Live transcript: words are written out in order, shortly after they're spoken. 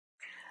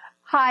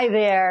Hi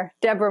there,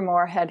 Deborah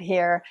Moorhead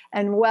here,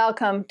 and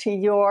welcome to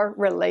Your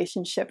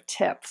Relationship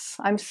Tips.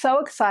 I'm so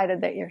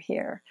excited that you're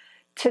here.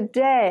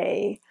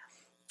 Today,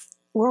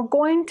 we're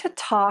going to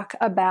talk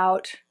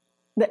about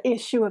the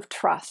issue of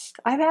trust.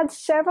 I've had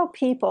several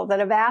people that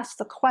have asked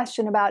the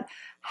question about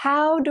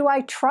how do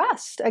I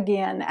trust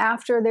again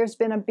after there's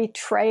been a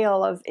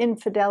betrayal of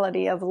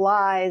infidelity, of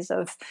lies,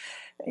 of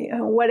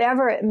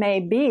whatever it may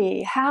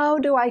be. How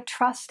do I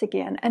trust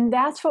again? And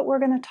that's what we're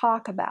going to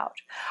talk about.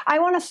 I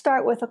want to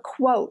start with a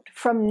quote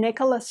from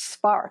Nicholas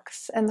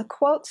Sparks, and the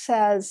quote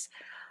says,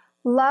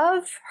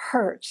 "Love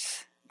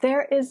hurts.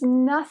 There is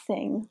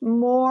nothing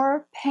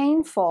more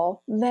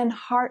painful than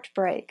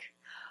heartbreak.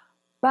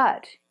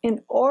 But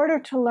in order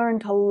to learn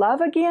to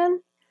love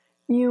again,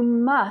 you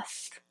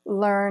must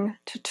learn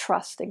to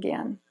trust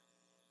again."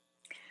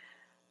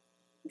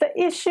 The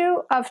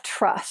issue of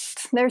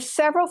trust. There's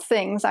several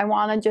things I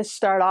want to just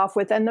start off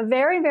with. And the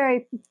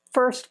very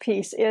first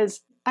piece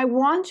is I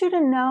want you to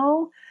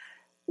know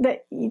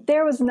that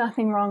there was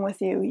nothing wrong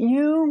with you.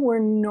 You were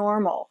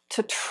normal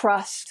to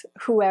trust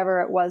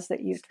whoever it was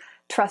that you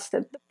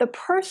trusted. The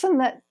person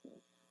that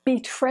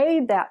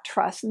betrayed that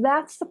trust,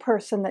 that's the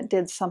person that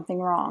did something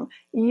wrong.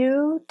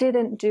 You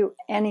didn't do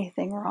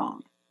anything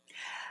wrong.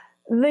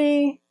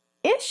 The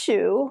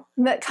issue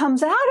that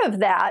comes out of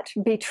that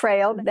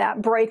betrayal,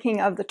 that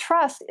breaking of the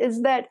trust,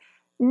 is that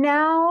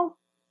now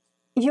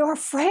you're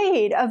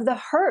afraid of the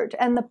hurt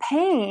and the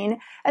pain,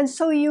 and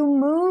so you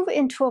move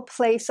into a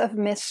place of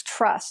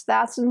mistrust.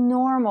 That's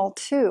normal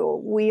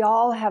too. We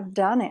all have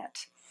done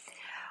it.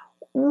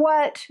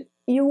 What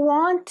you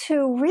want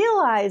to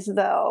realize,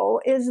 though,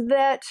 is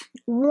that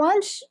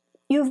once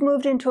you've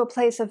moved into a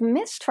place of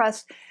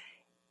mistrust,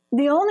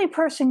 the only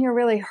person you're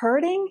really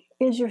hurting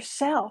is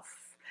yourself.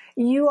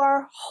 You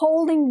are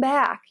holding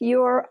back,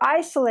 you're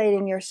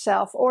isolating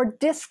yourself or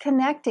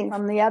disconnecting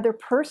from the other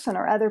person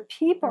or other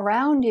people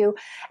around you.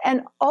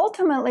 And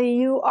ultimately,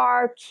 you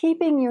are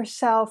keeping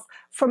yourself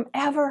from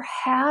ever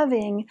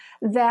having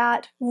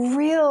that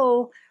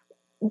real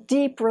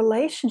deep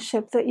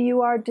relationship that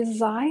you are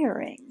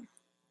desiring.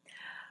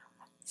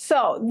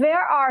 So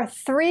there are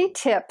 3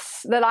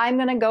 tips that I'm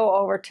going to go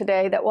over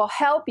today that will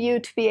help you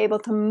to be able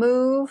to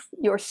move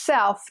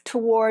yourself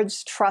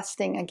towards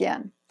trusting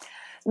again.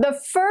 The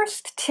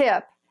first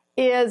tip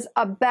is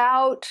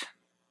about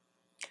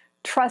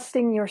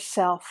trusting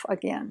yourself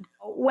again.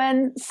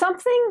 When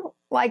something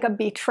like a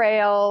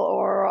betrayal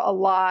or a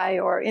lie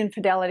or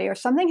infidelity or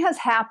something has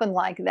happened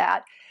like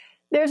that,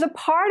 there's a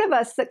part of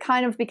us that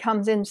kind of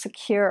becomes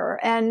insecure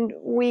and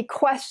we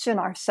question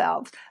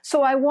ourselves.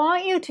 So I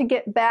want you to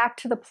get back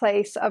to the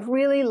place of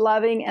really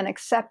loving and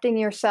accepting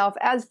yourself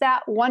as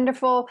that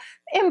wonderful,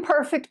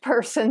 imperfect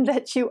person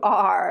that you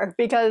are,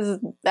 because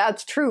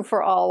that's true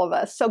for all of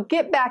us. So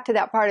get back to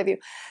that part of you.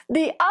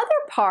 The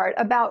other part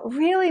about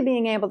really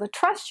being able to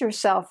trust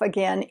yourself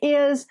again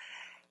is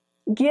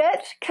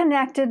get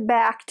connected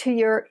back to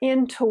your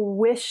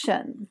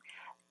intuition.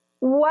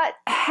 What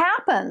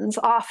happens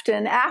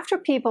often after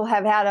people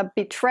have had a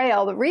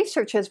betrayal, the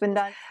research has been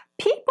done,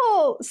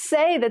 people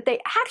say that they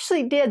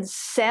actually did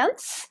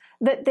sense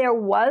that there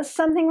was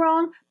something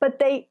wrong, but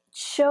they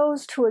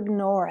chose to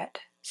ignore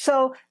it.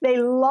 So they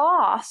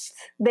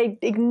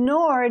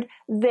ignored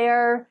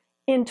their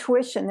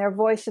intuition, their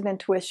voice of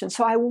intuition.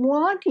 So I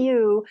want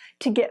you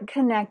to get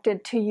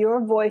connected to your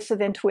voice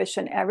of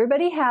intuition.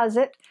 Everybody has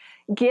it.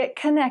 Get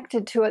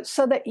connected to it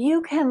so that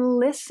you can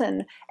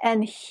listen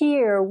and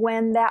hear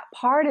when that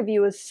part of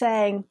you is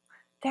saying,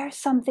 there's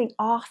something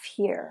off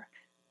here.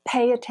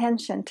 Pay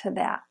attention to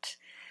that.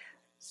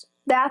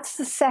 That's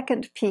the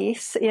second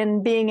piece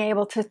in being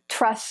able to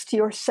trust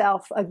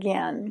yourself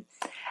again.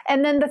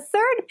 And then the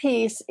third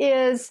piece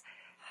is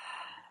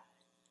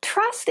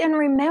trust and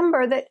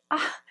remember that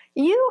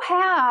you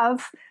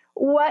have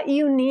what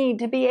you need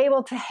to be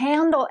able to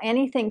handle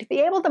anything, to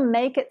be able to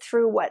make it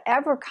through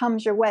whatever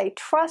comes your way.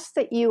 Trust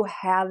that you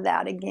have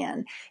that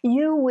again.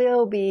 You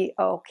will be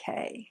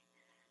okay.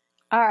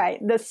 All right,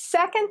 the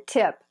second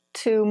tip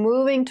to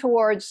moving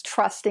towards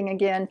trusting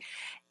again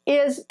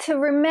is to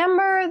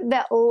remember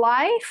that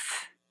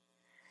life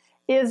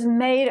is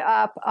made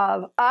up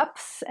of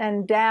ups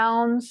and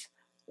downs,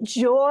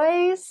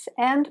 joys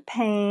and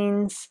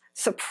pains,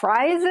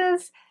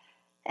 surprises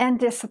and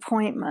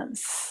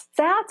disappointments.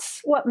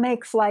 That's what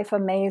makes life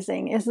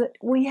amazing, is that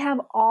we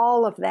have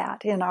all of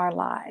that in our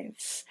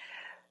lives.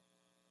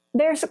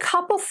 There's a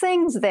couple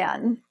things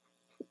then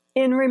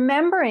in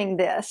remembering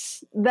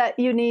this that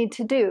you need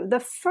to do. The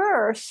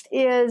first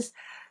is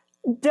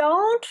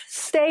don't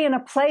stay in a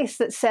place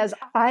that says,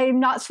 I'm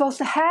not supposed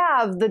to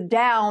have the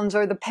downs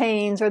or the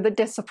pains or the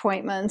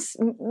disappointments,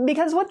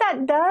 because what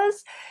that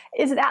does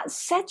is that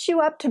sets you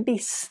up to be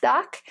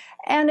stuck,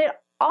 and it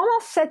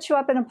almost sets you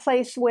up in a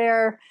place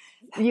where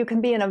you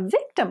can be in a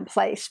victim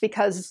place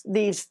because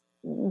these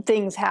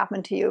things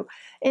happen to you.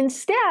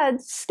 Instead,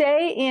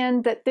 stay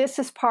in that this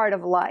is part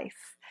of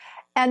life.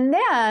 And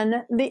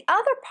then the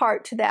other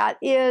part to that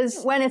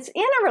is when it's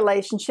in a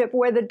relationship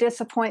where the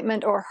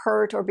disappointment or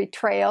hurt or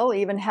betrayal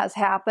even has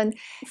happened,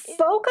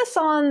 focus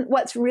on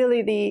what's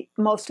really the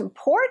most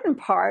important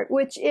part,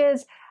 which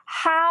is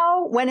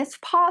how, when it's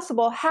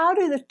possible, how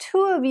do the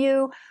two of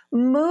you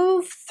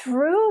move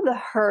through the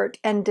hurt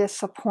and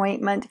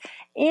disappointment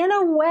in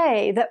a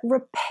way that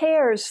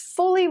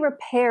fully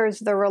repairs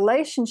the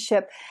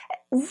relationship,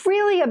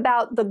 really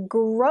about the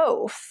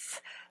growth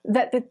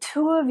that the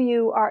two of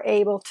you are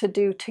able to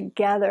do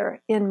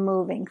together in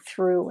moving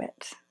through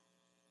it.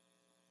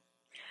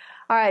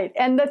 All right,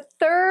 and the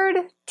third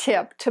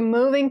tip to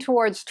moving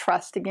towards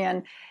trust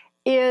again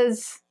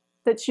is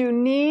that you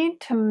need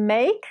to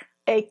make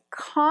a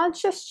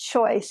conscious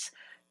choice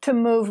to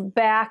move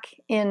back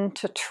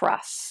into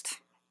trust.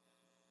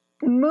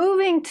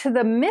 Moving to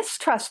the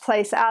mistrust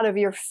place out of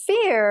your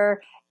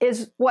fear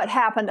is what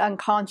happened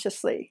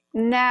unconsciously.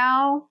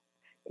 Now,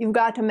 you've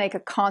got to make a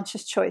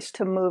conscious choice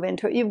to move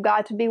into it. You've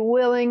got to be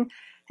willing,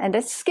 and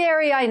it's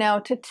scary, I know,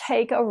 to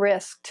take a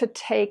risk, to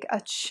take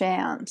a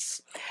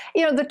chance.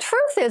 You know, the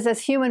truth is, as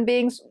human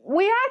beings,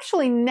 we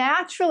actually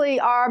naturally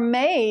are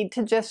made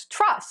to just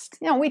trust.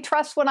 You know, we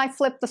trust when I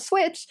flip the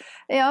switch,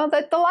 you know,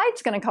 that the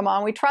light's going to come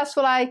on. We trust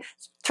when I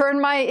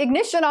turn my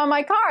ignition on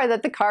my car,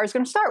 that the car is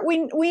going to start.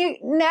 We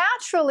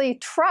naturally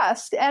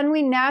trust, and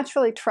we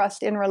naturally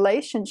trust in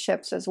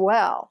relationships as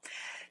well.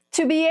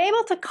 To be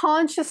able to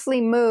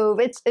consciously move,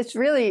 it's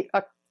really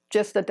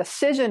just a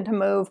decision to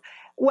move.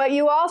 What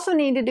you also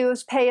need to do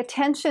is pay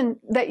attention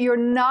that you're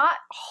not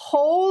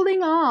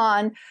holding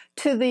on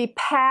to the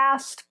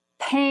past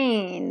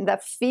pain,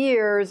 the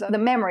fears, the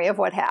memory of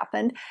what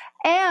happened.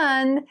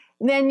 And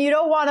then you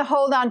don't want to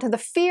hold on to the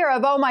fear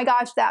of, oh my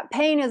gosh, that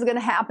pain is going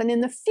to happen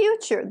in the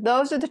future.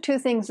 Those are the two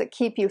things that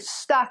keep you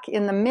stuck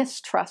in the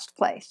mistrust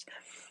place.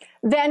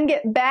 Then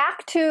get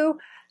back to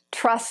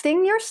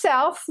trusting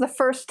yourself, the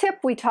first tip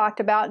we talked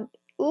about,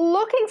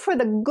 looking for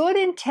the good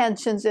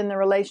intentions in the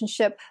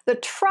relationship, the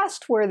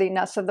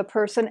trustworthiness of the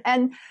person,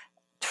 and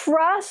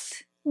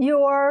trust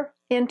your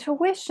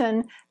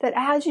intuition that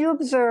as you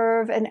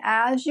observe and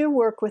as you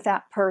work with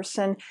that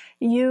person,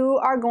 you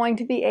are going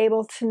to be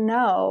able to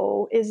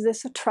know, is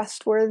this a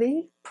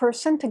trustworthy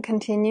person to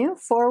continue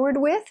forward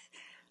with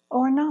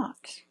or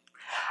not?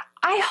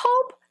 I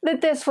hope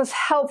that this was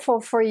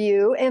helpful for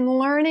you in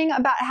learning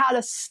about how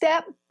to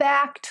step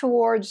back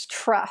towards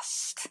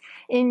trust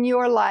in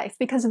your life,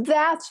 because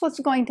that's what's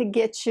going to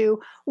get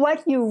you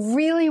what you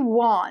really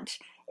want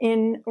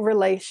in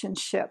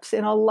relationships,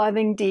 in a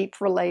loving, deep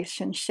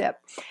relationship.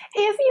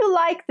 If you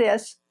like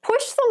this,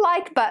 push the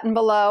like button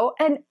below,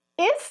 and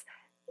if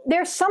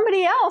there's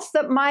somebody else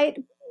that might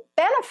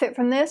benefit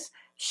from this,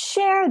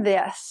 share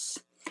this.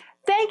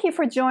 Thank you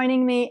for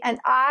joining me, and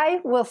I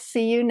will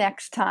see you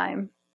next time.